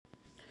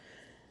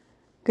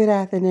Good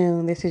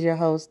afternoon. This is your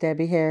host,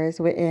 Debbie Harris,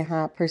 with In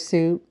Hot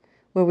Pursuit,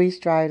 where we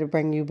strive to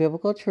bring you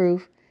biblical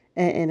truth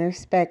and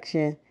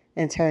introspection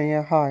and turn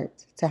your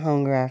heart to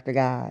hunger after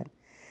God.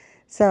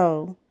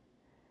 So,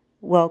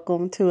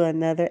 welcome to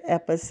another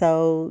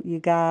episode, you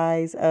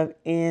guys, of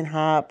In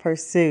Hot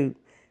Pursuit.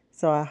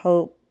 So, I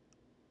hope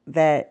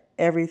that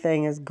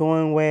everything is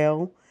going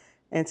well.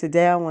 And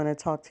today I want to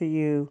talk to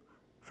you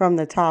from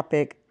the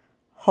topic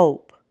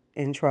hope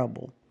in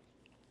trouble.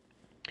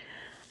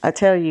 I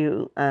tell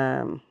you,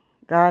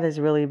 God has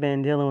really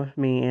been dealing with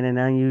me in an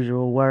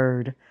unusual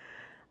word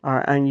or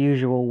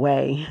unusual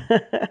way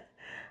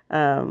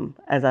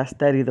as I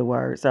study the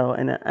word. So,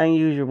 in an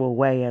unusual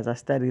way as I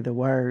study the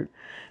word.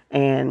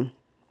 And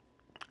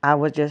I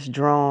was just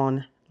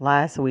drawn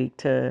last week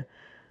to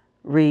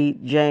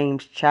read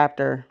James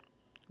chapter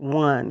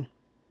 1.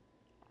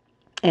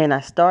 And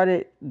I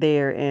started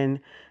there in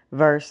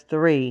verse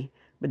 3.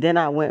 But then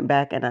I went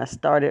back and I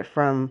started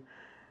from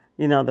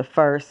the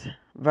first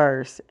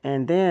verse.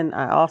 And then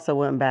I also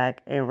went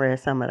back and read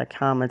some of the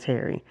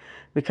commentary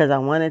because I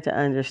wanted to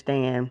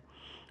understand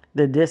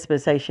the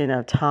dispensation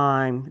of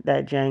time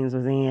that James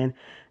was in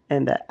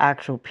and the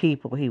actual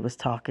people he was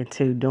talking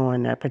to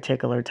during that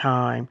particular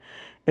time.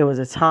 It was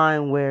a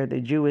time where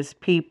the Jewish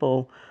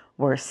people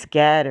were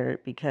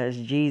scattered because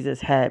Jesus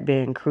had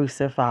been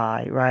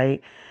crucified,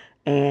 right?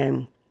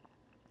 And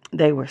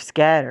they were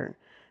scattered.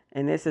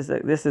 And this is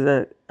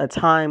a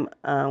time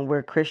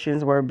where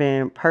Christians were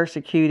being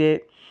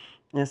persecuted,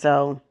 and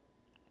so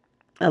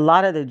a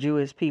lot of the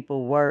Jewish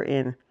people were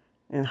in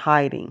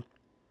hiding,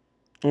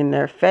 and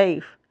their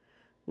faith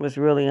was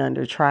really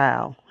under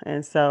trial.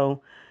 And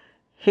so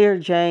here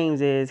James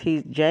is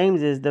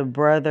the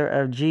brother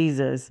of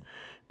Jesus,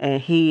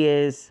 and he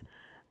is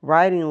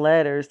writing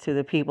letters to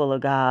the people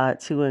of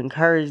God to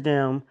encourage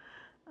them,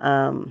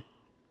 um,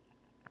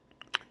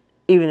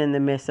 even in the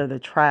midst of the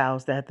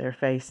trials that they're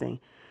facing.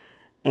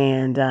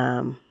 And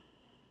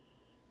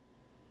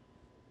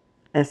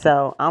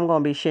so I'm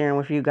going to be sharing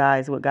with you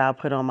guys what God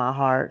put on my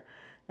heart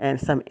and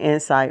some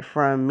insight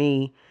from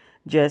me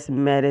just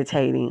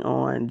meditating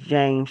on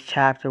James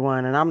chapter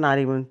 1. And I'm not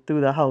even through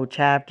the whole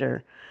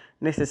chapter.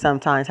 This is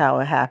sometimes how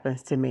it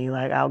happens to me.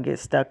 Like I'll get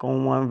stuck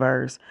on one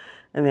verse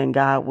and then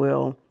God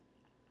will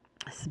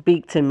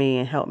speak to me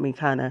and help me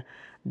kind of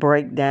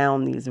break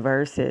down these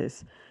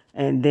verses.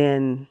 And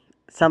then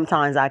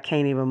sometimes I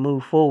can't even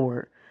move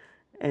forward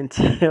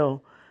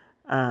until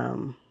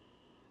um,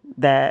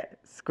 that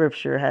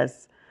scripture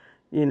has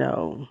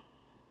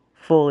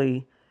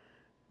fully,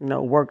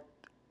 worked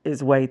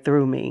its way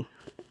through me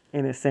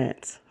in a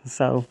sense.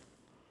 So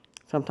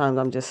sometimes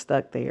I'm just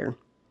stuck there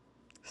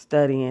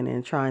studying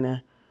and trying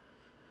to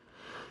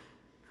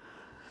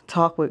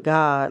talk with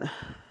God,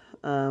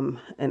 and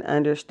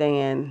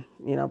understand,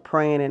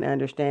 praying and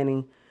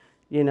understanding,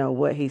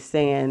 what he's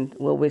saying,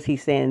 what was he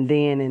saying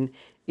then, and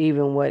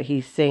even what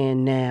he's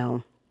saying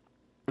now.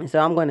 And so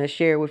I'm going to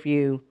share with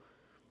you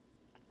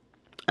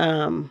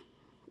um,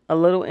 a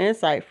little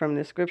insight from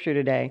the scripture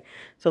today.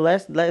 So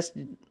let's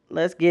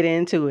get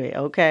into it,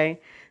 okay?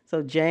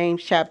 So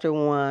James chapter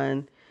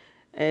 1,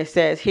 and it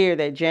says here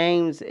that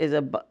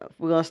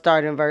we're going to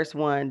start in verse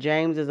 1.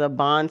 James is a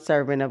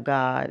bondservant of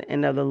God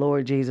and of the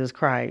Lord Jesus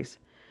Christ.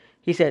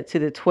 He said, to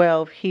the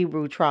 12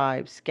 Hebrew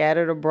tribes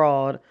scattered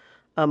abroad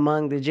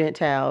among the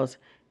Gentiles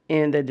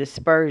in the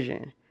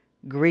dispersion,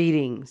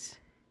 greetings.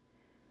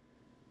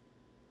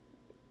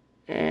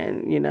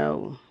 And,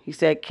 he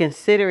said,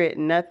 consider it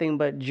nothing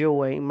but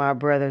joy, my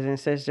brothers and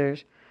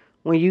sisters,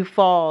 when you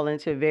fall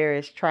into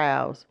various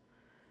trials.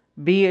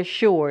 Be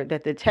assured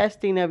that the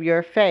testing of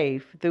your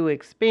faith through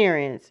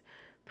experience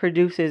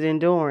produces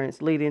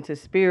endurance, leading to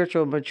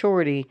spiritual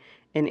maturity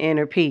and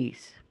inner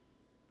peace.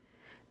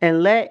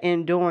 And let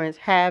endurance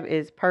have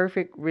its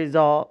perfect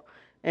result,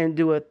 and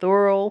do a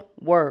thorough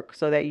work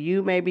so that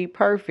you may be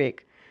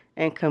perfect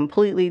and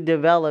completely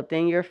developed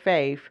in your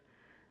faith,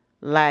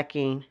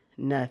 lacking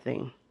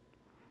nothing.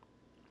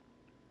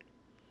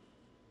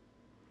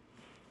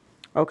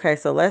 Okay,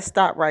 so let's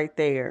stop right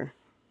there.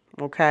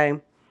 Okay.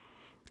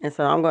 And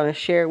so I'm going to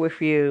share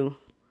with you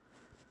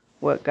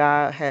what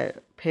God had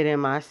put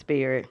in my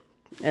spirit.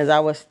 As I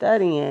was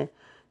studying,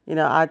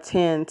 I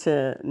tend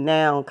to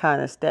now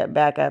kind of step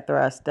back after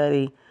I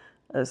study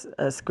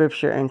a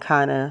scripture and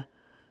kind of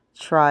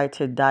try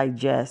to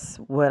digest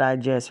what I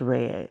just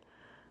read.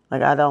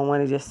 Like I don't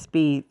want to just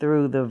speed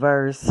through the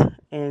verse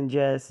and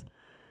just,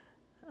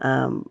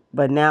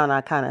 but now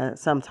I kind of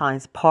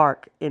sometimes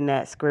park in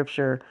that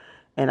scripture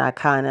and I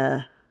kind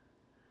of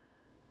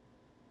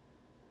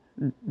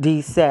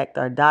dissect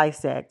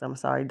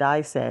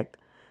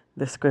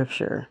the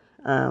scripture.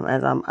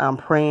 As I'm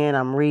praying,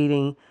 I'm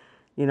reading,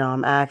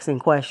 I'm asking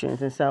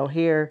questions. And so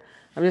here,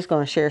 I'm just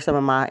going to share some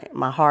of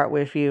my heart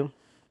with you.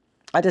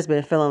 I just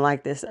been feeling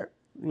like this,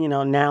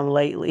 now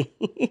lately.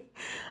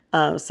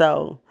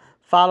 So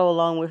follow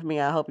along with me.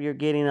 I hope you're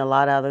getting a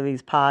lot out of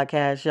these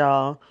podcasts,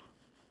 y'all.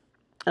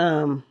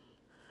 Um,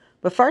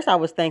 but first I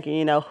was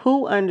thinking,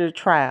 who under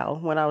trial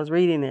when I was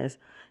reading this?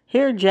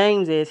 Here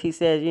James is, he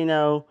says,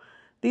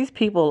 these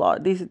people are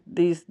these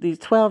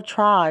 12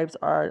 tribes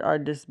are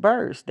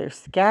dispersed. They're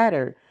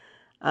scattered.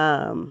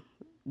 Um,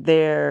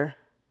 their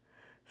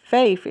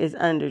faith is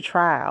under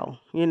trial.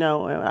 And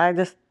I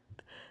just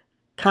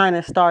kind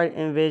of started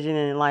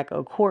envisioning like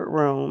a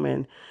courtroom,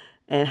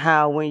 and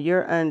how when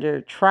you're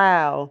under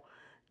trial,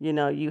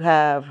 you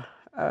have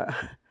uh,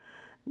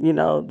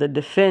 the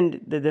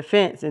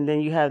defense, and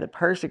then you have the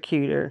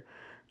persecutor,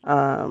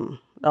 or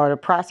the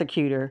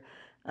prosecutor,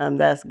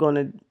 that's going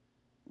to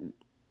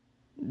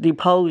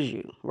depose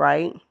you,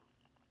 right?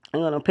 I'm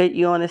going to put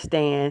you on a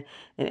stand,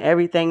 and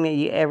everything that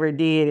you ever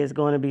did is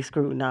going to be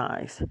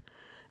scrutinized.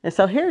 And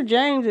so here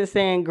James is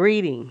saying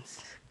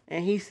greetings,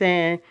 and he's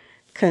saying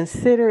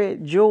consider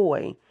it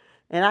joy.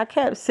 And I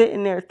kept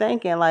sitting there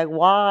thinking, like,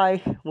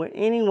 why would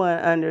anyone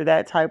under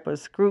that type of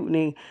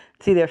scrutiny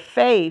see their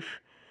faith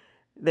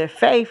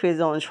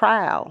is on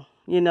trial?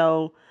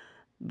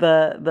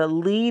 The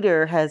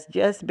leader has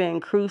just been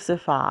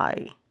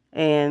crucified,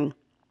 and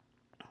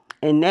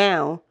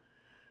now,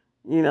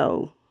 you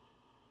know,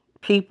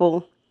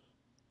 people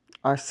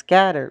are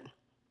scattered,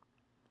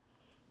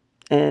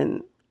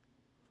 and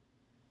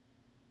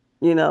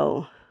you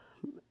know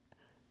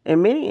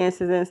in many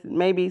instances,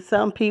 maybe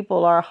some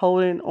people are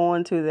holding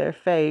on to their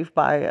faith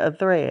by a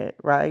thread,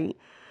 right?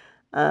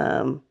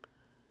 Um,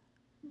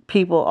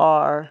 People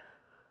are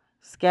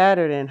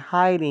scattered and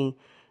hiding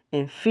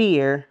in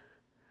fear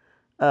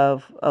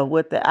of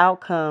what the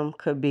outcome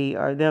could be,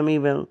 or them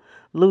even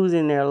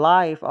losing their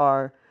life,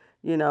 or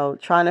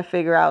trying to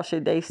figure out,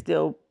 should they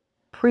still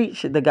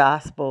preach the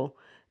gospel,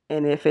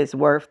 and if it's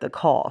worth the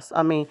cost.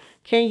 I mean,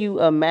 can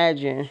you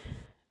imagine,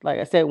 like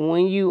I said,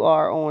 when you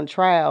are on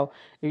trial,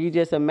 if you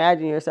just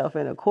imagine yourself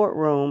in a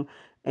courtroom,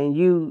 and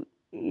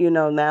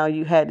now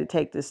you had to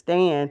take the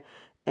stand,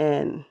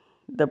 and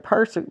the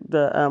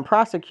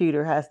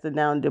prosecutor has to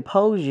now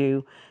depose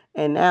you,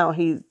 and now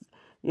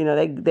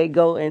they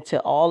go into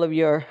all of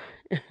your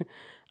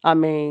I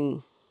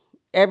mean,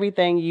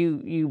 everything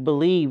you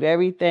believe,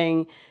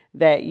 everything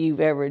that you've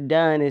ever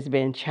done has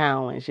been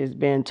challenged, it's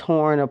been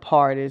torn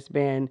apart, it's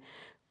been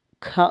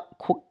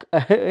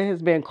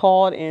has been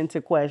called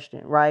into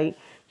question, right?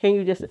 Can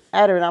you just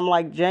utter it? I'm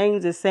like,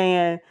 James is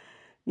saying,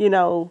 you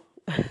know,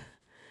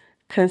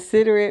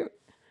 consider it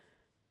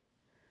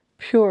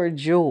pure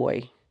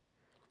joy.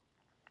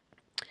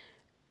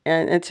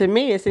 And to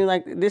me, it seems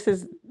like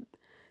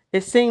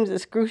it seems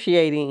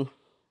excruciating.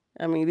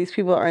 I mean, these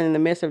people are in the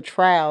midst of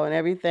trial, and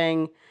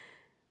everything,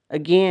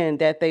 again,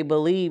 that they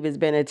believe has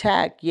been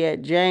attacked.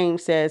 Yet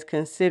James says,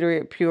 consider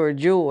it pure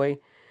joy.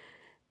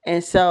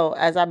 And so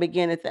as I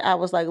began to, I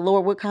was like,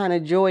 Lord, what kind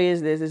of joy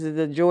is this? This is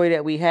the joy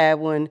that we have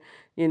when,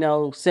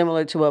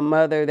 similar to a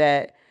mother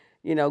that,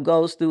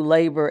 goes through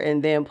labor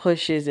and then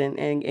pushes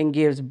and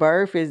gives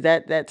birth. Is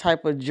that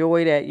type of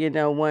joy that,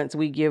 once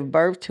we give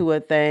birth to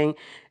a thing,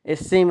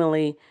 it's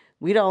seemingly,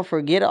 we don't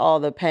forget all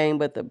the pain,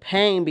 but the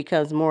pain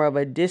becomes more of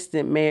a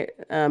distant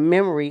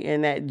memory,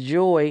 and that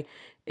joy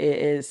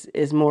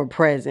is more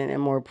present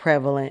and more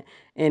prevalent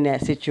in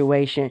that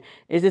situation.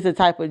 Is this the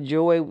type of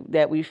joy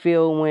that we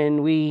feel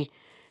when we,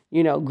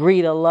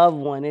 greet a loved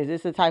one? Is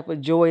this the type of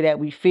joy that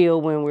we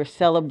feel when we're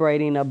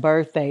celebrating a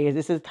birthday? Is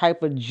this the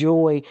type of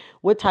joy?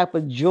 What type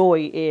of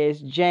joy is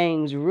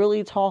James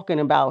really talking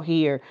about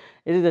here?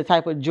 Is it the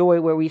type of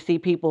joy where we see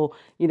people,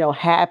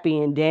 happy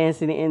and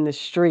dancing in the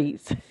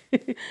streets?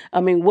 I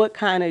mean, what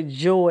kind of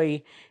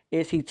joy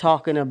is he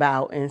talking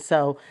about? And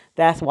so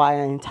that's why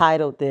I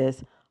entitled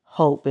this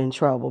Hope in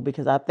Trouble,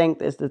 because I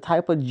think it's the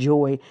type of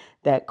joy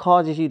that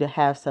causes you to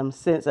have some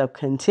sense of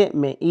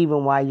contentment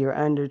even while you're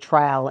under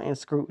trial and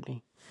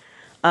scrutiny.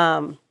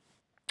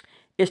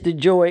 It's the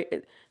joy.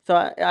 So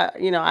I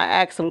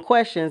ask some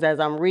questions as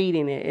I'm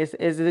reading it.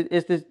 Is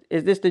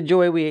this the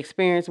joy we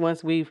experience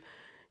once we've,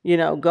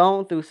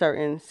 gone through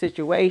certain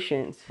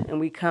situations and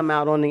we come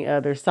out on the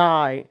other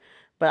side?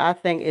 But I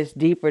think it's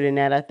deeper than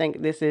that. I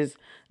think this is,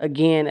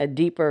 again, a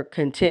deeper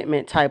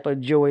contentment type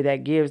of joy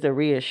that gives the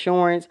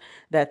reassurance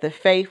that the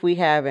faith we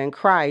have in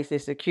Christ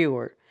is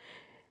secured.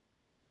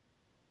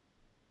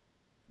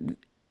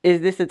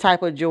 Is this the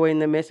type of joy in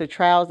the midst of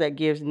trials that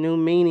gives new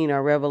meaning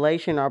or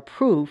revelation or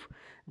proof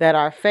that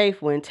our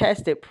faith, when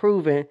tested, is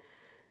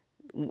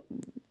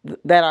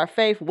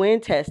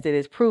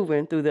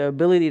proven through the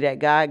ability that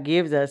God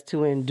gives us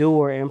to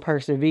endure and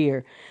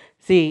persevere?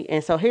 See,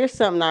 and so here's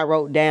something I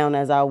wrote down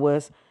as I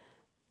was,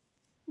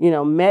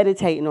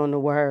 meditating on the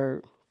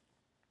word.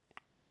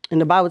 And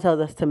the Bible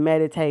tells us to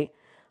meditate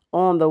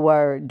on the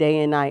word day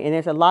and night. And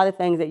there's a lot of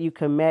things that you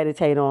can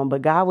meditate on,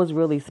 but God was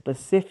really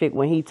specific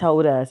when he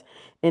told us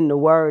in the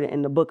word,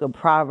 in the book of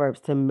Proverbs,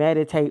 to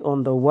meditate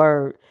on the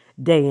word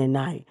day and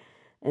night.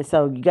 And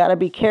so you got to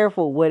be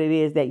careful what it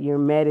is that you're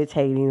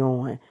meditating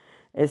on.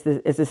 It's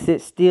to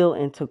sit still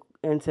and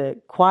to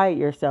quiet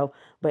yourself,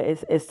 but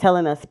it's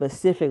telling us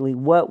specifically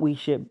what we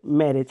should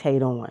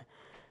meditate on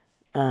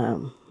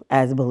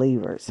as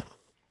believers.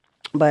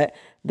 But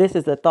this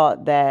is a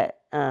thought that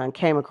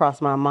came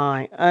across my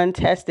mind.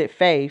 Untested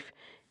faith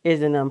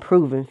is an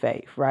unproven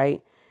faith,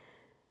 right?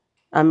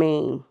 I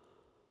mean,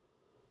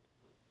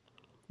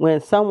 When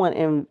someone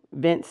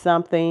invents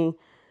something,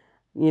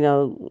 you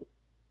know,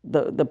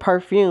 the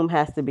perfume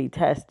has to be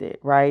tested,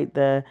 right?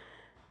 The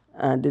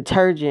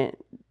detergent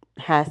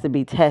has to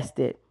be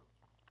tested.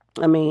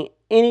 I mean,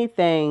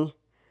 anything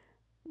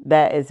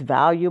that is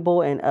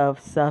valuable and of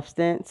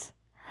substance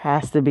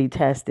has to be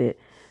tested.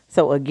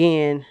 So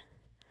again,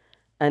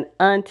 an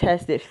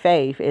untested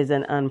faith is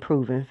an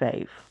unproven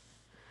faith.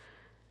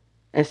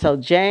 And so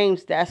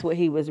James, that's what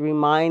he was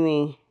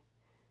reminding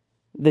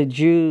the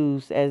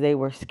Jews as they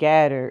were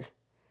scattered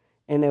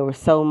and there was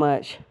so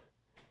much,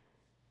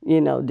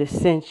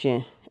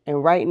 dissension.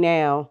 And right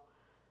now,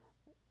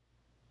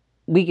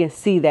 we can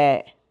see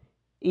that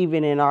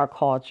even in our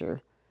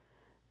culture,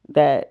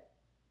 that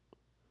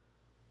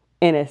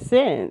in a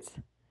sense,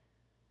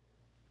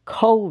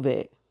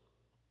 COVID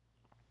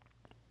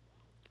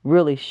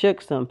really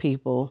shook some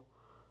people.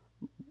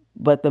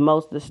 But the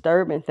most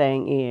disturbing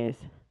thing is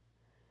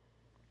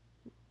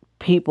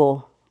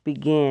people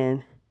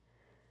began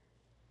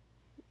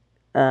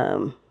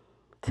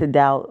to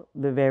doubt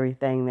the very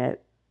thing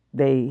that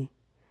they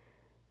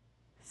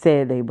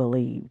said they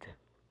believed.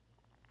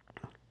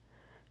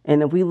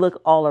 And if we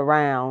look all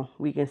around,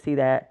 we can see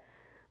that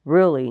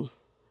really,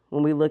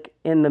 when we look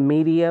in the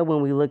media,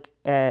 when we look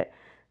at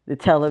the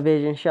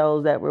television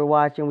shows that we're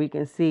watching, we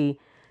can see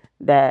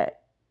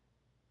that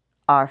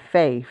our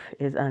faith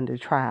is under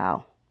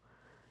trial.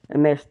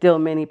 And there's still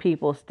many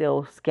people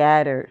still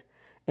scattered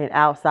and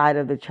outside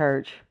of the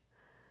church,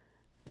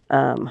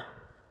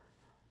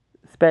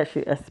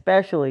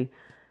 especially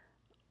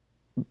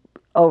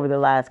over the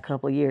last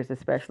couple of years,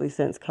 especially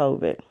since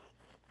COVID.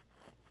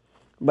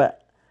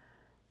 But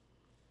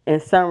in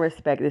some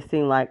respect, it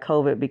seemed like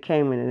COVID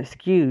became an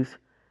excuse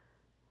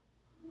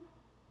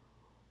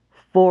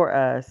for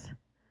us,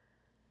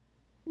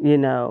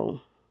 an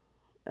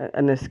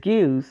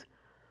excuse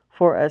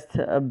for us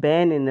to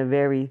abandon the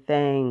very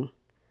thing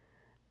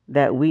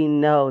that we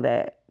know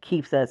that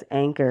keeps us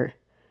anchored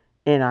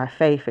in our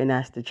faith, and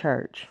that's the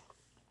church.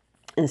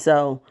 And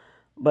so,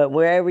 but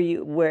wherever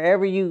you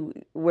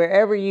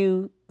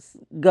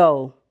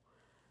go,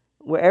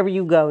 wherever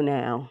you go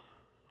now,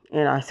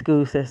 in our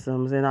school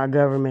systems, in our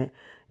government,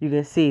 you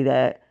can see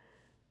that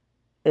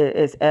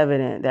it's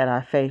evident that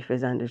our faith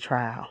is under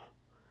trial.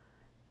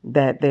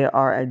 That there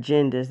are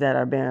agendas that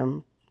are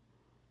being,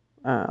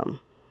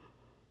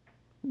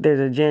 there's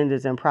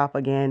agendas and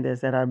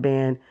propagandas that are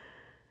being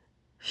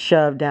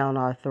shoved down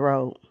our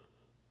throat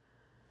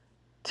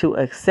to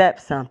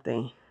accept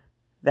something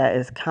that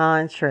is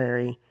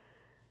contrary,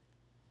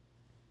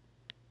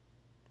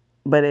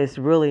 but it's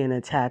really an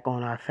attack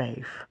on our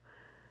faith.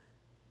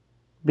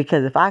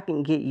 Because if I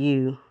can get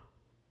you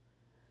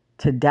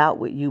to doubt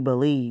what you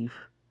believe,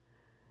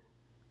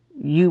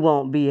 you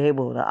won't be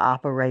able to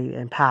operate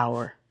in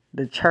power.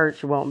 The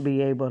church won't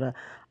be able to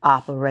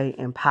operate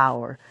in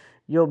power.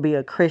 You'll be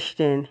a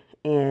Christian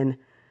in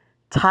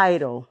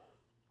title,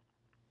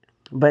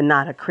 but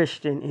not a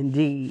Christian in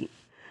deed.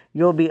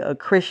 You'll be a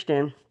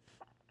Christian,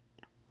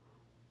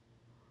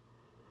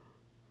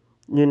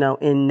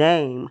 in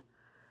name,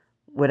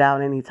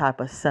 without any type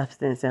of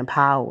substance and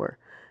power.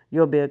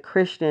 You'll be a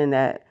Christian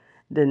that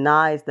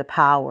denies the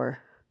power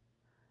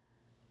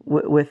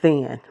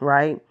within,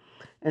 right?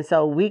 And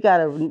so we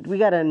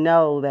gotta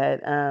know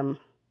that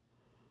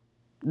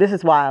this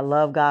is why I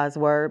love God's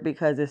word,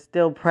 because it's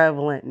still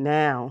prevalent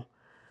now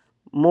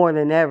more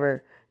than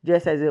ever,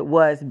 just as it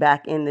was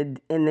back in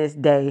this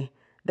day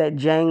that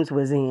James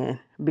was in.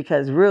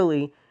 Because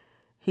really,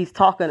 he's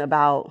talking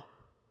about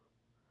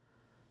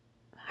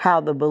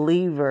how the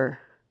believer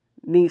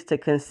needs to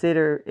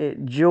consider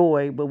it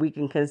joy, but we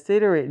can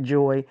consider it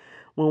joy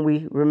when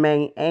we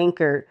remain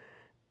anchored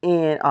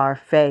in our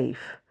faith,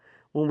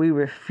 when we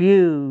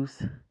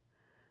refuse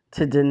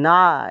to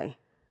deny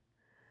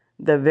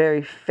the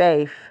very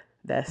faith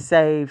that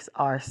saves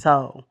our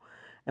soul.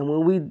 And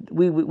when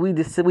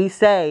we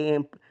say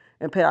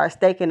and put our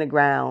stake in the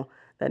ground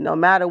that no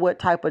matter what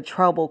type of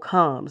trouble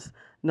comes,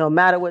 no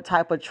matter what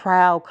type of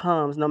trial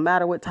comes, no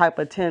matter what type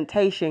of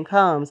temptation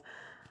comes,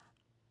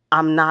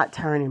 I'm not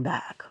turning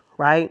back,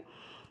 right?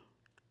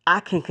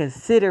 I can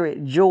consider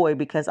it joy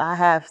because I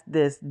have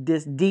this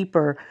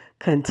deeper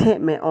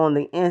contentment on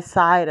the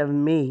inside of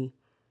me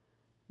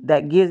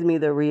that gives me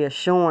the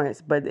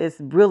reassurance, but it's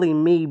really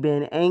me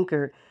being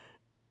anchored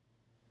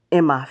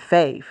in my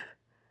faith,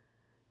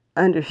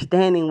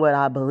 understanding what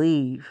I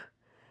believe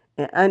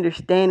and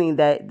understanding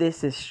that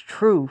this is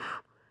truth,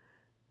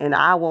 and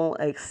I won't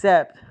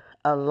accept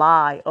a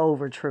lie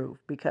over truth,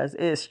 because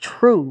it's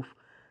truth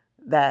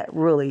that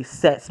really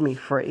sets me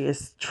free.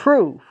 It's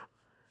truth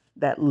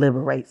that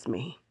liberates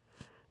me.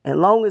 And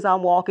long as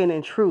I'm walking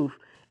in truth,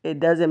 it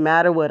doesn't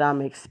matter what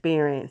I'm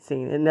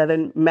experiencing. It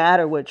doesn't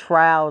matter what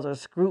trials or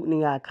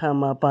scrutiny I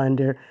come up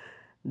under.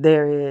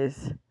 There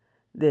is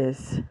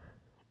this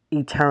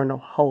eternal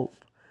hope,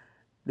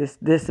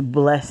 this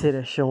blessed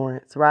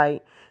assurance,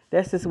 right?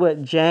 This is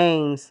what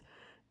James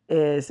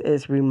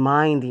is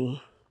reminding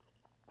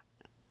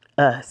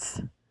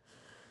us.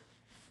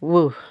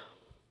 Woo.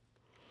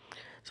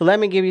 So let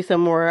me give you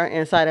some more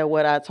insight of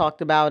what I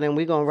talked about, and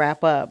we're going to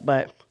wrap up.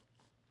 But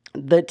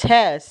the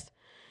test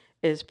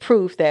is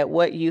proof that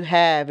what you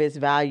have is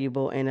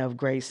valuable and of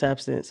great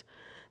substance.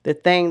 The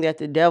thing that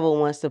the devil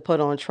wants to put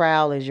on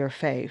trial is your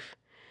faith.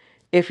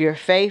 If your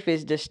faith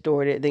is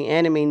distorted, the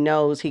enemy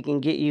knows he can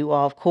get you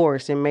off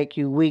course and make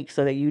you weak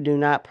so that you do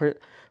not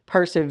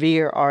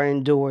persevere or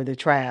endure the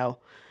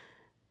trial.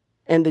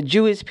 And the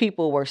Jewish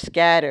people were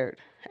scattered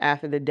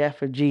after the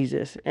death of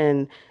Jesus,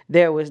 and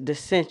there was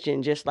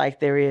dissension just like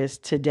there is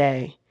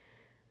today.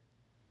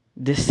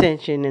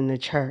 Dissension in the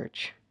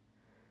church.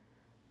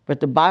 But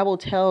the Bible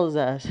tells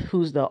us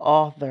who's the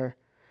author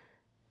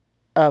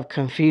of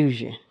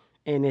confusion,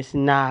 and it's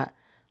not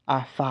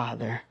our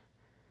Father.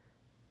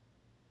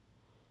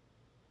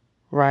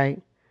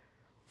 Right?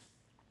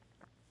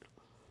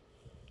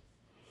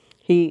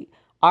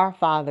 Our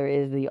Father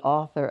is the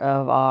author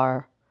of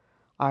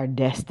our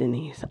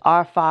destinies.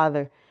 Our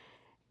Father,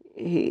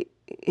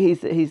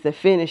 he's the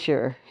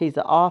finisher. He's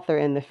the author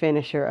and the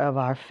finisher of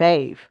our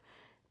faith,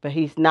 but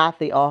he's not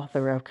the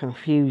author of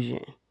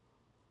confusion.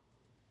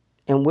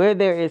 And where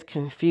there is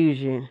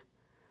confusion,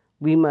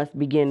 we must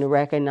begin to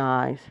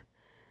recognize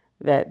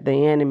that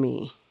the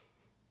enemy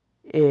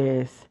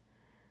is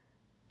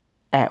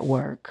at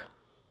work.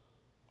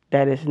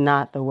 That is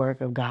not the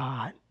work of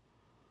God.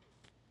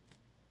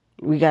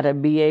 We got to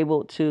be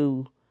able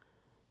to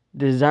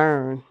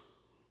discern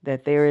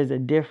that there is a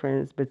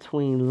difference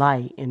between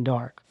light and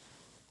dark.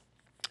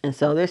 And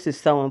so this is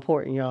so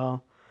important,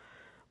 y'all.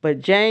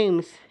 But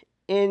James,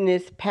 in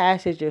this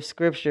passage of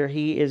scripture,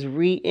 he is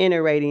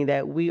reiterating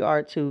that we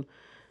are to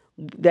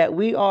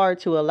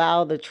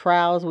allow the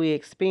trials we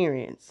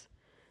experience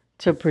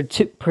to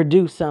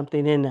produce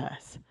something in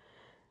us.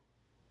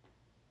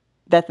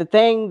 That the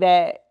thing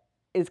that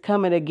is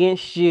coming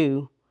against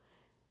you,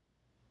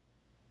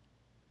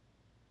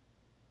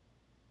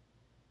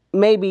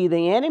 maybe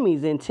the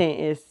enemy's intent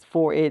is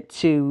for it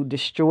to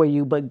destroy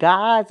you, but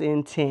God's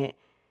intent,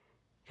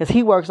 because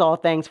he works all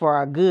things for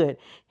our good,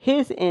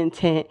 his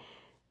intent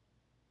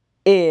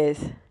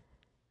is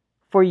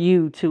for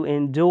you to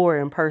endure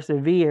and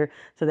persevere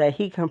so that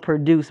he can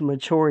produce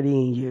maturity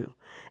in you.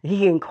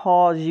 He can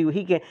cause you,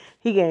 he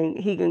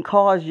can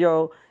cause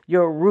your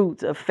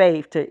roots of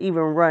faith to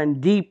even run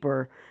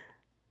deeper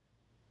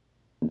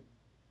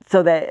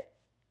so that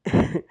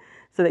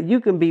so that you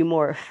can be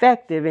more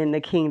effective in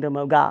the kingdom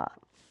of God.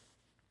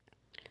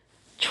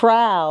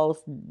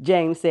 Trials,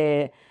 James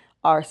said,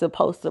 are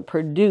supposed to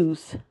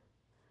produce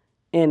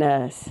in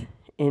us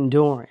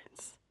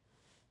endurance,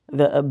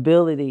 the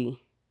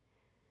ability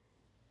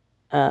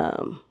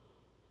to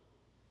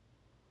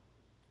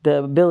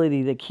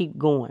keep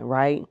going,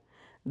 right?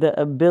 The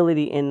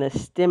ability and the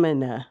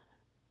stamina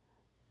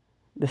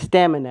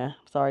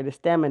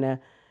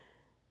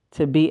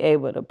to be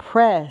able to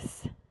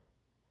press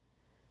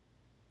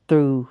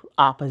through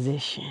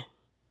opposition.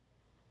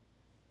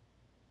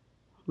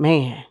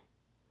 Man.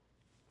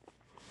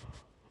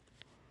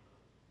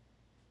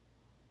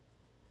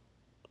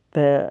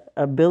 The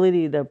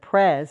ability to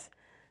press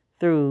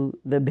through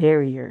the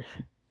barriers.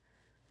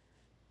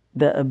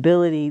 The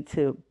ability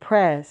to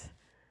press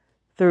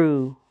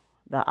through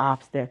the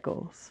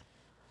obstacles.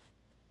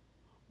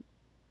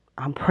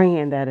 I'm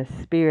praying that a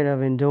spirit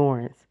of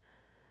endurance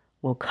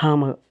will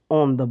come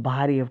on the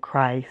body of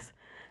Christ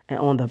and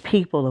on the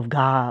people of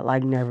God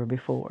like never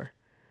before.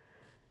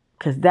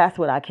 Because that's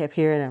what I kept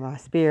hearing in my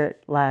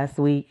spirit last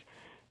week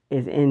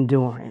is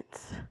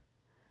endurance.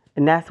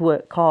 And that's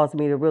what caused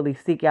me to really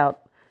seek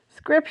out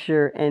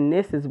scripture. And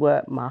this is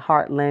what my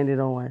heart landed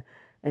on.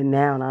 And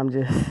now I'm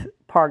just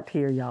parked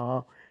here,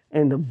 y'all,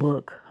 in the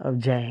book of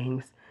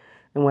James.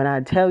 And when I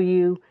tell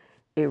you,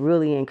 it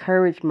really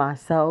encouraged my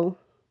soul.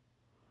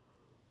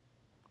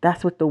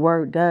 That's what the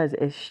word does.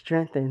 It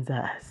strengthens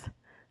us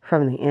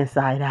from the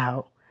inside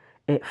out.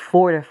 It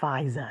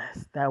fortifies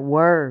us, that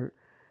word.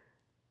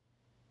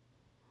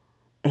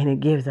 And it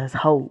gives us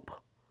hope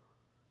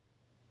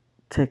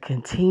to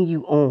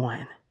continue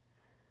on,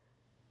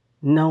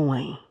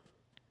 knowing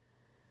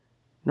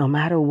no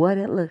matter what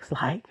it looks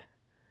like,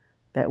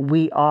 that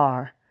we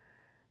are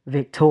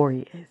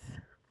victorious.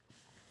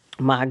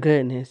 My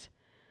goodness.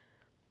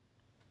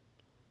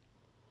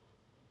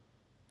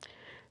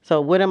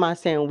 So what am I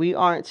saying? We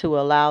aren't to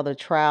allow the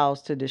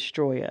trials to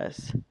destroy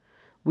us.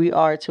 We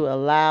are to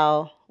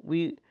allow,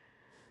 we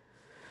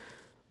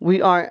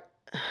aren't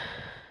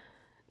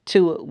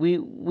to,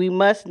 we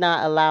must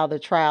not allow the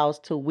trials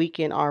to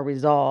weaken our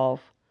resolve.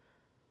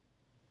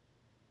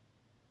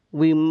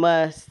 We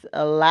must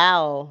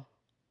allow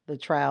the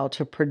trial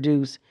to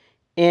produce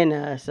in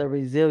us a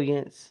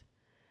resilience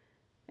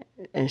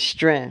and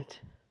strength,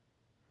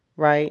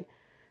 right?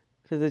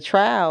 Because the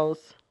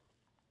trials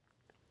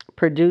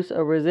produce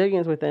a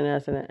resilience within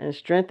us and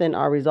strengthen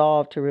our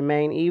resolve to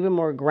remain even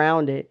more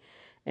grounded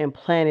and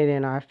planted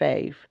in our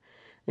faith.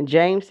 And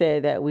James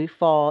said that we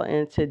fall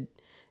into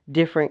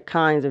different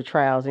kinds of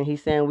trials. And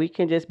he's saying we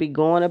can just be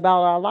going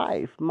about our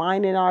life,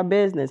 minding our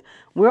business.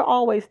 We're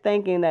always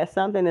thinking that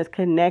something is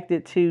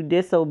connected to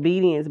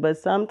disobedience, but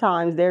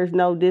sometimes there's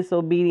no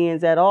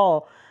disobedience at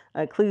all.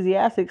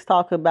 Ecclesiastics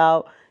talk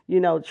about,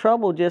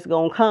 trouble just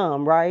gonna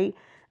come, right?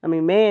 I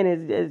mean, man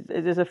is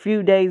just a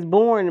few days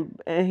born,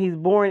 and he's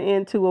born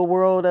into a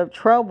world of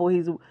trouble.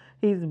 He's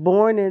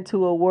born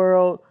into a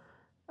world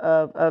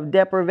of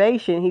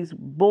deprivation. He's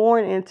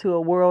born into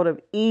a world of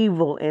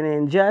evil and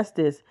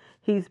injustice.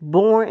 He's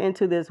born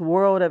into this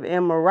world of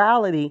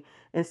immorality.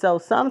 And so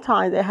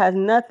sometimes it has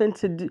nothing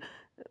to do.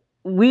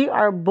 We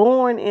are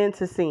born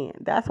into sin.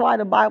 That's why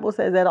the Bible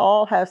says that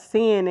all have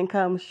sinned and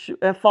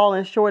and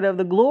fallen short of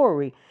the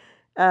glory.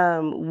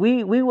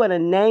 We want to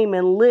name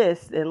and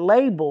list and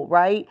label,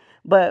 right?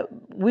 But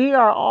we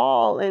are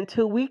all,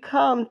 until we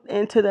come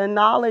into the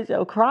knowledge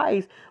of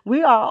Christ,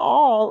 we are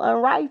all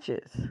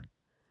unrighteous.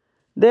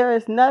 There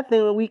is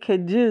nothing we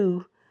could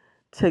do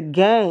to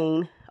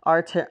gain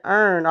or to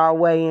earn our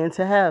way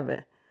into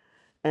heaven.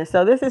 And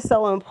so this is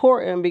so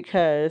important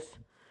because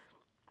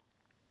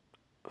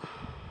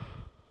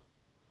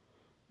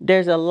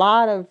there's a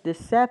lot of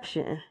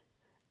deception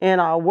in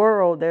our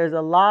world. There's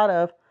a lot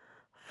of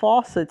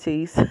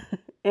falsities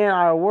in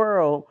our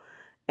world,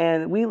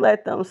 and we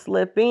let them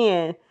slip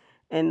in.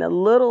 And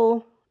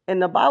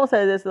the Bible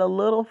says it's the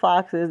little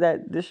foxes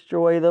that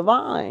destroy the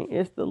vine.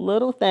 It's the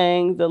little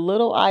things, the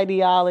little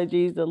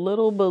ideologies, the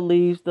little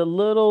beliefs, the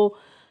little,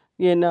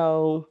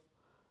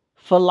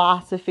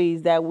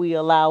 philosophies that we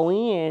allow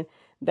in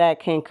that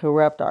can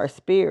corrupt our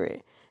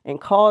spirit and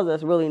cause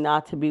us really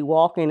not to be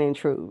walking in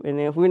truth. And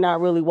if we're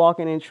not really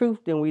walking in truth,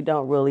 then we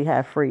don't really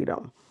have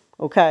freedom.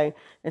 Okay.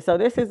 And so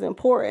this is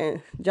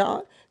important.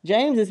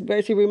 James is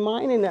basically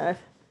reminding us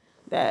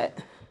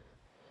that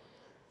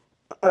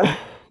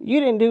you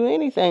didn't do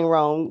anything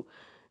wrong.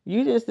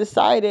 You just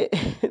decided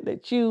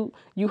that you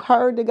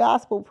heard the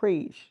gospel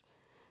preached,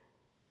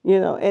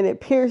 and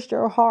it pierced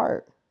your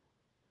heart.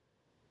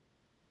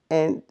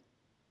 And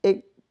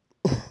it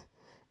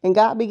and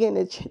God began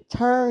to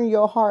turn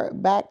your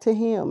heart back to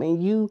him,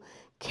 and you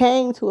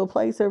came to a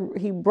place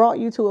he brought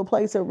you to a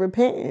place of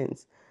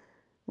repentance,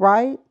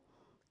 right?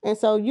 And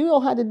so you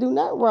don't have to do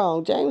nothing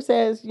wrong. James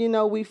says,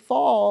 we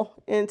fall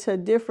into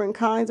different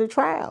kinds of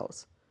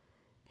trials.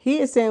 He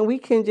is saying we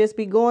can just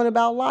be going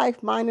about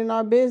life, minding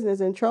our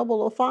business, and trouble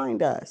will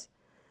find us.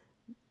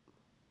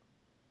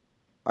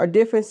 Or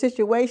different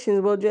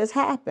situations will just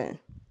happen,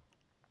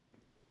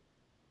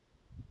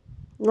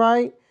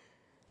 right?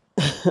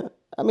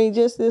 I mean,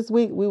 just this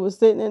week, we were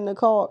sitting in the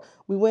car.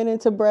 We went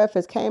into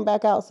breakfast, came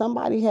back out.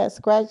 Somebody had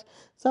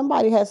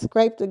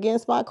scraped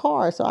against my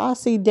car. So I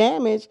see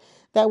damage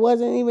that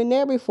wasn't even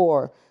there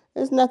before.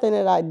 There's nothing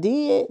that I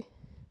did.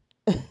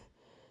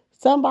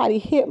 Somebody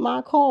hit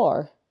my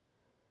car.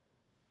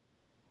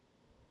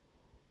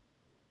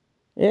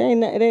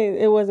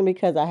 It wasn't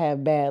because I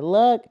have bad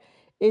luck.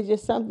 It's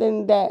just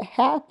something that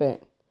happened.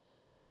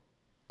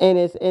 And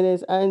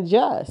it's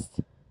unjust.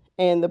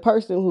 And the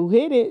person who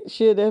hit it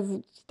should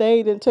have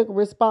stayed and took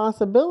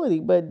responsibility,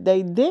 but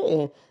they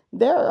didn't.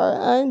 There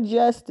are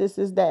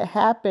injustices that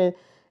happen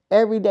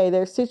every day.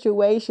 There's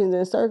situations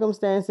and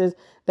circumstances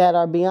that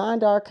are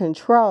beyond our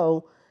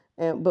control,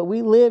 but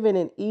we live in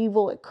an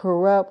evil,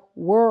 corrupt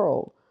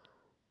world.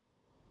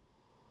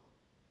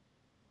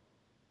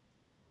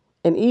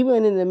 And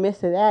even in the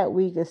midst of that,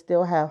 we can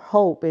still have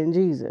hope in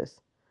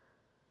Jesus.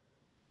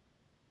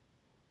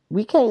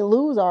 We can't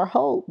lose our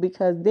hope,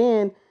 because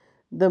then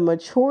the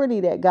maturity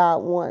that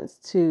God wants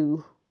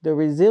the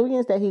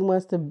resilience that he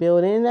wants to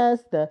build in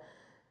us, the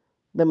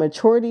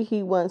maturity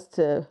he wants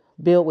to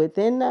build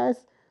within us,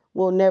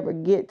 we'll never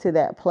get to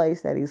that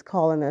place that he's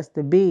calling us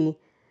to be.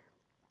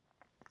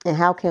 And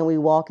how can we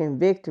walk in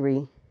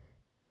victory,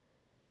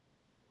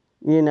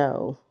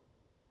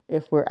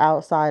 if we're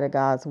outside of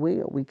God's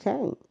will? We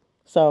can't.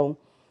 So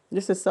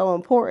this is so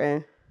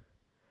important.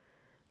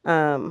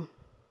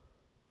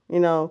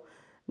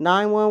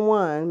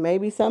 911,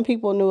 maybe some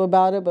people knew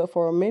about it, but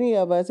for many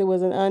of us, it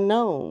was an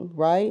unknown,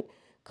 right?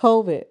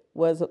 COVID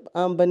was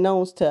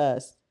unbeknownst to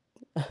us.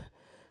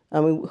 I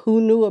mean, who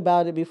knew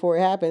about it before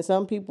it happened?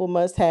 Some people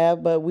must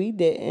have, but we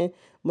didn't.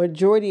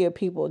 Majority of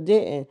people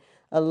didn't.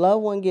 A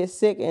loved one gets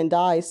sick and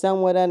dies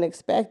somewhat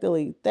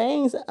unexpectedly.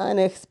 Things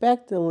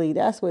unexpectedly.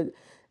 That's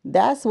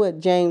what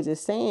James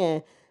is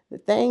saying.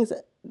 Things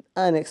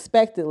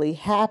unexpectedly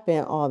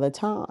happen all the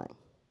time.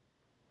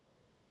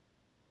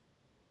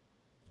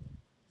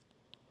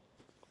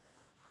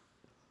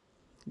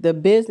 The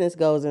business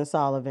goes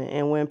insolvent,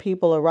 and when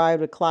people arrive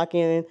to clock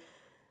in,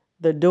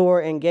 the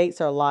door and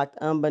gates are locked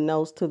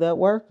unbeknownst to that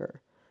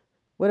worker.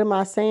 What am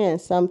I saying?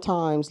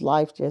 Sometimes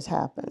life just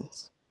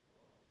happens,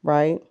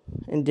 right?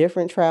 And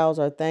different trials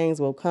or things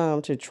will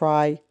come to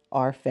try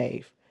our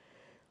faith.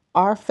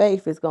 Our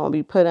faith is going to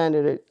be put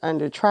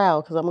under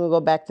trial, because I'm going to go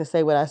back to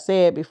say what I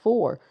said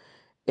before.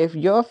 If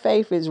your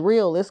faith is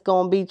real, it's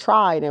going to be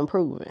tried and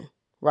proven,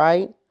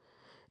 right?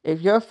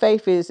 If your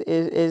faith is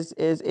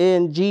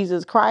in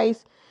Jesus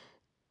Christ,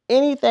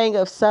 anything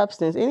of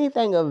substance,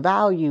 anything of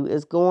value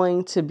is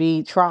going to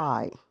be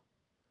tried.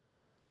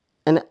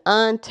 An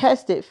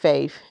untested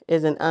faith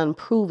is an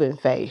unproven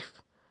faith,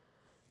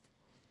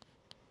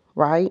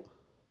 right?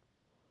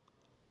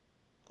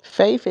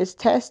 Faith is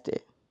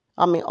tested.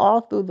 I mean,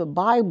 all through the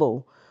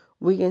Bible,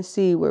 we can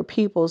see where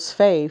people's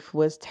faith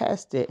was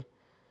tested.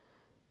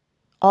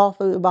 All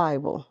through the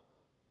Bible.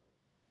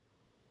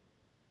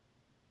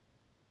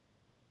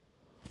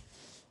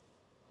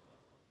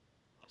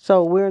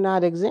 So we're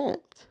not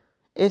exempt.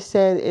 It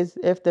said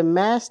if the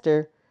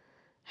master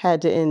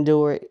had to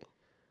endure it,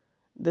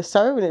 the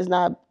servant is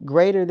not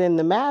greater than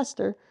the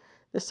master.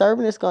 The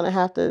servant is going to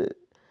have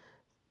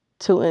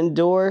to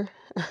endure.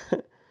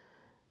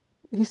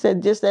 He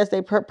said, just as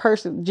they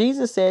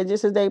Jesus said,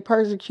 just as they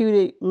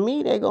persecuted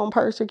me, they're going to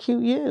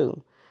persecute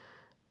you.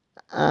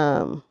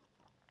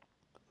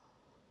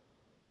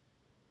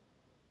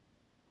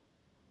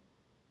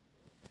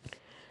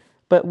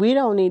 But we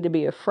don't need to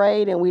be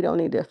afraid and we don't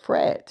need to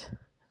fret,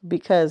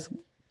 because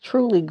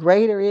truly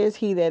greater is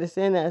he that is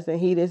in us than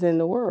he that is in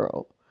the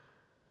world.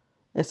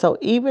 And so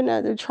even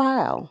under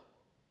trial,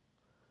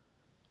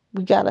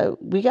 we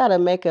gotta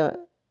make a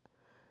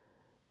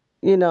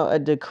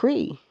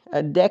decree,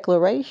 a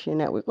declaration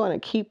that we're going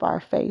to keep our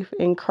faith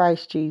in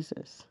Christ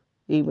Jesus,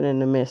 even in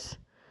the midst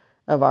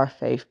of our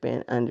faith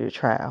being under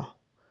trial.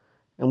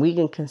 And we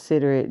can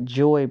consider it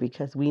joy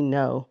because we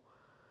know,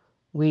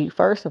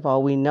 first of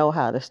all, we know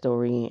how the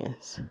story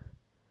ends.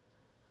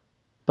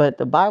 But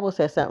the Bible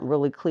says something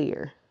really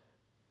clear.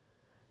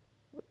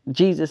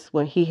 Jesus,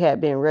 when he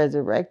had been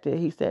resurrected,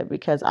 he said,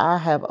 because I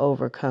have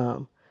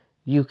overcome,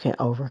 you can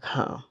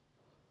overcome.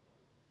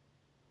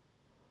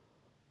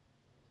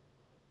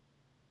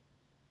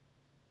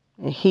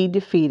 And he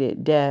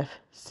defeated death,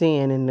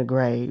 sin, and the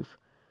grave.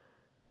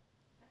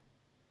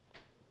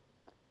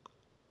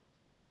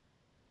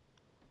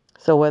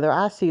 So whether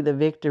I see the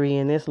victory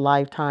in this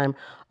lifetime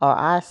or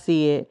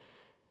whether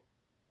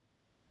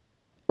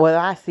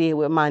I see it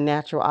with my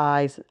natural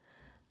eyes,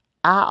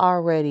 I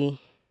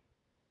already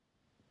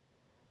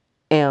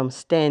am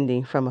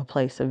standing from a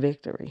place of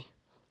victory.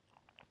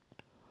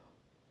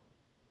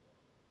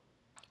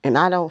 And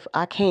I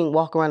can't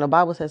walk around. The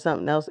Bible says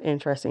something else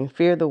interesting.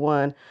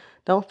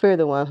 Don't fear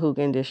the one who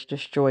can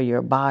destroy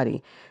your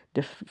body.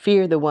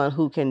 Fear the one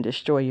who can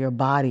destroy your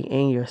body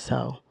and your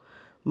soul.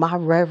 My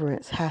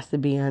reverence has to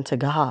be unto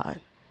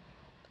God.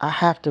 I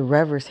have to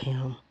reverence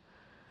him.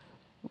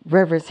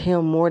 Reverence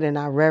him more than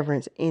I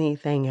reverence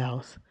anything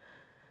else.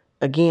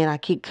 Again, I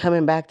keep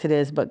coming back to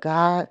this, but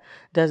God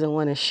doesn't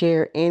want to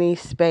share any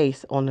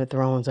space on the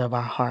thrones of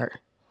our heart.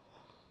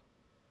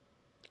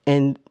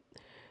 And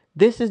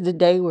this is the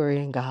day we're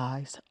in,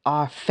 guys.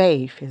 Our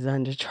faith is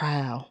under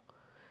trial.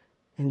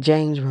 And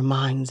James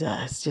reminds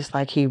us, just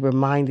like he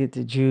reminded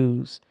the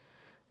Jews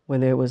when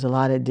there was a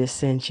lot of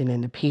dissension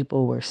and the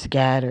people were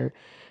scattered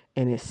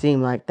and it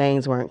seemed like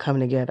things weren't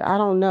coming together. I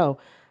don't know.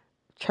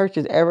 Church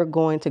is ever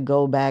going to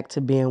go back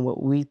to being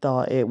what we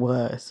thought it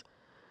was.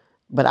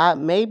 But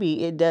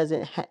maybe it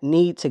doesn't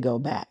need to go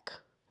back.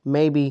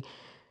 Maybe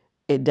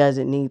it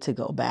doesn't need to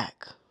go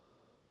back.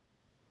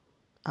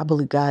 I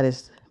believe God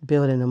is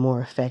building a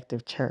more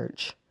effective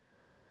church.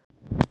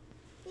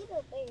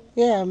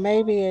 Yeah,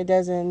 maybe it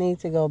doesn't need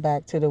to go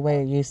back to the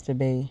way it used to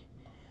be.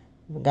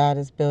 God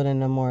is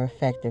building a more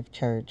effective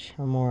church,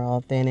 a more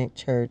authentic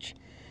church,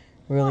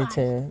 really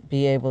to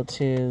be able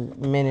to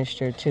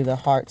minister to the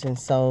hearts and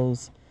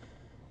souls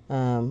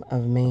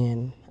of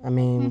men. I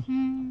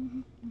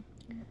mean,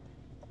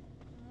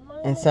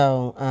 and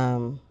so,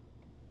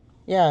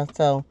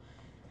 so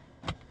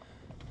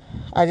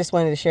I just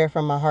wanted to share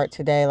from my heart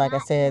today, like I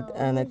said,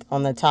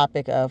 on the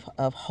topic of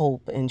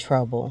hope in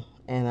trouble.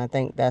 And I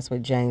think that's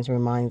what James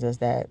reminds us,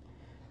 that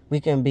we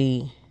can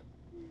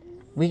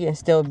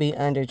still be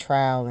under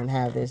trial and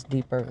have this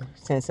deeper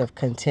sense of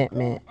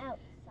contentment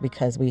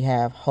because we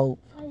have hope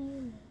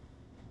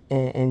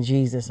in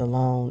Jesus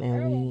alone,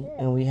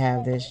 and we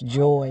have this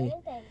joy.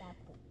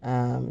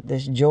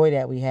 This joy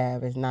that we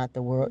have is not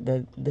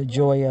the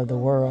joy of the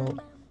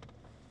world.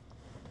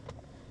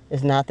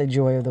 It's not the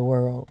joy of the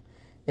world.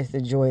 It's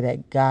the joy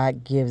that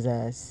God gives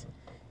us.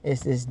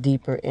 It's this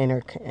deeper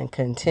inner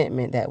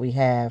contentment that we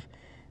have,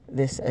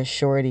 this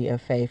assurity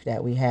of faith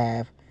that we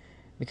have,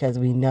 because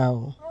we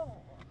know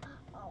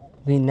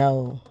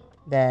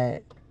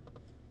that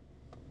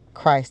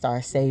Christ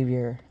our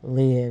Savior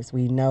lives.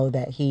 We know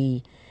that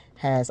he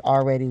has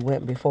already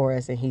went before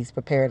us and he's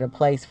prepared a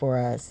place for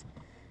us,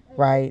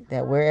 right?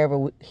 That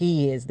wherever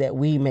he is, that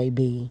we may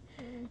be.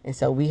 And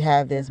so we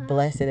have this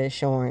blessed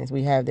assurance.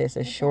 We have this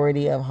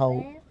assurity of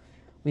hope.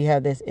 We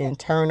have this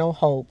internal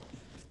hope.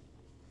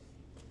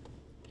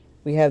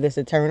 We have this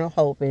eternal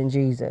hope in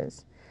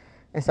Jesus.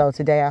 And so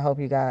today I hope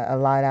you got a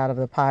lot out of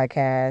the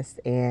podcast,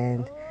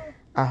 and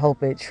I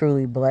hope it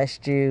truly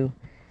blessed you.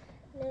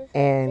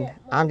 And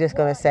I'm just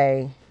going to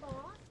say,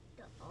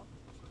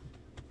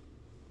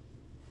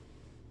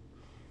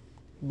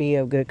 be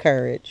of good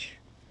courage.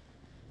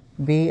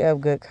 Be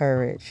of good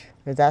courage.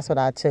 Because that's what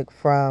I took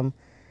from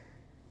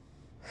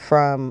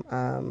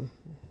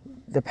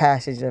the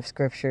passage of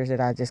scriptures that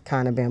I just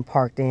kind of been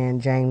parked in,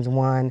 James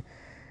 1,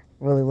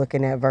 really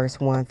looking at verse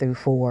 1 through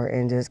 4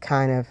 and just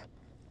kind of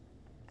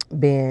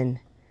been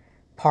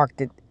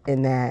parked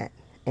in that.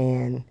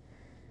 And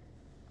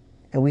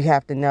we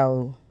have to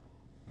know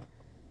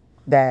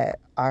that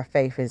our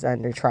faith is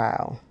under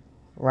trial,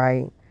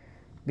 right?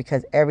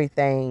 Because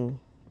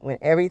when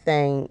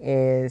everything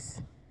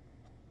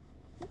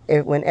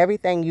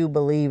you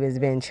believe has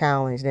been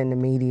challenged in the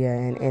media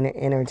and in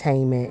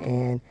entertainment,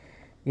 and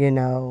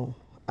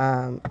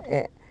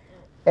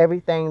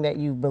everything that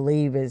you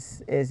believe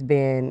is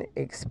being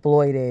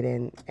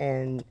exploited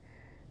and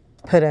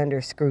put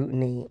under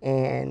scrutiny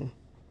and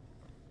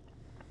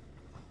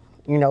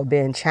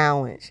being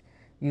challenged,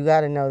 you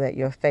got to know that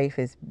your faith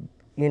is,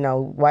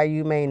 while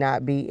you may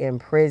not be in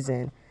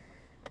prison,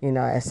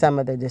 as some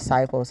of the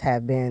disciples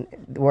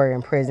were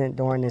in prison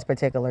during this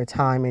particular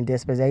time and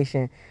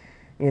dispensation.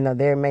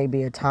 There may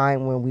be a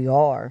time when we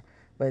are,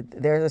 but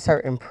there's a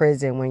certain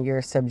prison when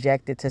you're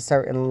subjected to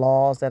certain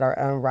laws that are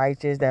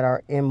unrighteous, that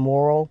are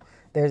immoral.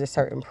 There's a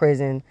certain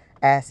prison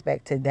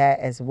aspect to that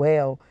as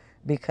well,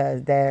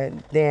 because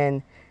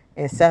then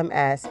in some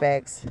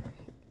aspects,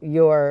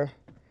 your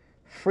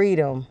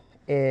freedom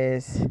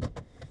is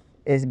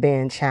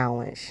being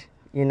challenged,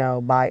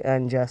 by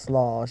unjust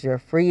laws. Your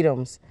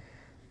freedoms,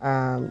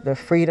 the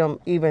freedom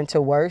even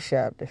to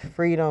worship, the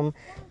freedom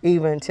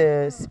even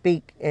to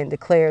speak and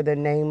declare the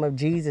name of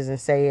Jesus and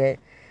say it,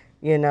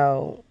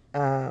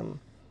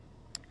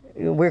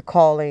 we're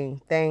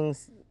calling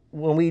things,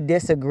 when we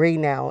disagree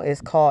now,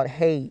 it's called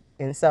hate.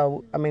 And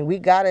so, we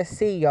got to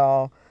see,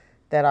 y'all,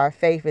 that our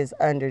faith is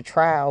under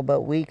trial,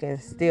 but we can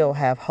still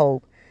have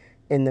hope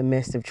in the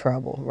midst of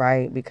trouble,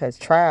 right? Because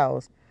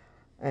trials,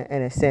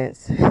 in a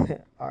sense,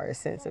 are a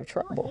sense of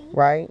trouble,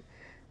 right?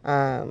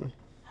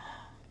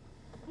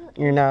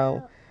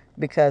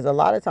 Because a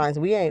lot of times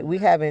we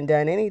haven't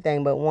done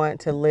anything but want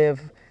to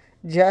live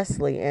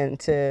justly and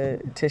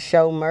to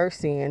show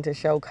mercy and to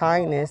show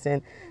kindness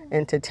and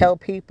to tell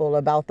people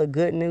about the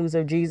good news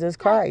of Jesus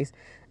Christ.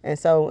 And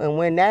so, and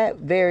when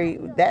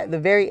the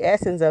very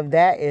essence of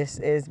that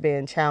is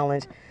being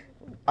challenged,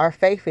 our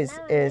faith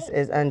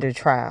is under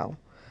trial.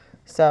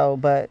 So,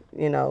 but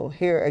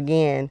here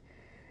again,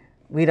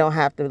 we don't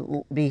have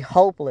to be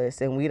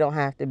hopeless, and we don't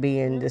have to be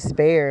in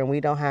despair, and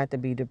we don't have to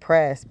be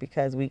depressed,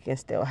 because we can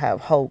still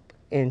have hope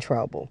in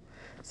trouble.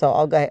 So,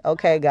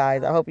 okay,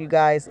 guys, I hope you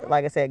guys,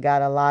 like I said,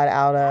 got a lot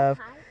out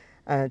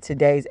of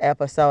today's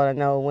episode. I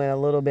know it went a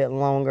little bit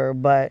longer,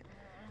 but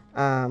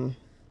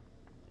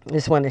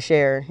just want to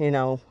share,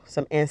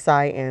 some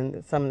insight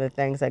and some of the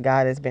things that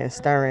God has been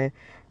stirring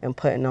and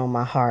putting on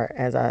my heart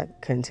as I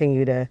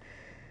continue to,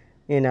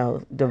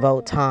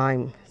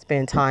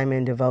 spend time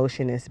in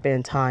devotion and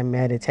spend time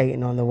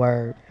meditating on the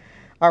word.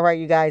 All right,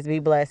 you guys, be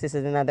blessed. This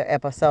is another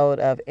episode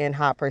of In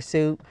Hot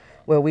Pursuit,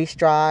 where we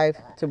strive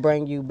to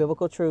bring you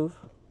biblical truth,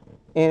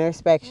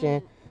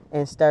 introspection,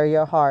 and stir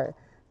your heart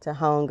to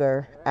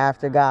hunger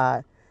after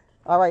God.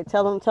 All right,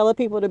 tell the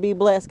people to be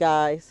blessed,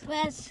 guys.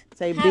 Blessed.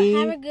 Say be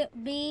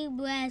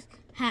blessed.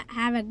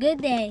 Have a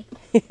good day.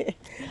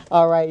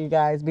 All right, you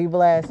guys, be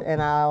blessed,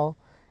 and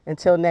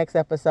until next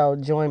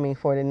episode, join me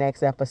for the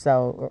next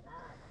episode.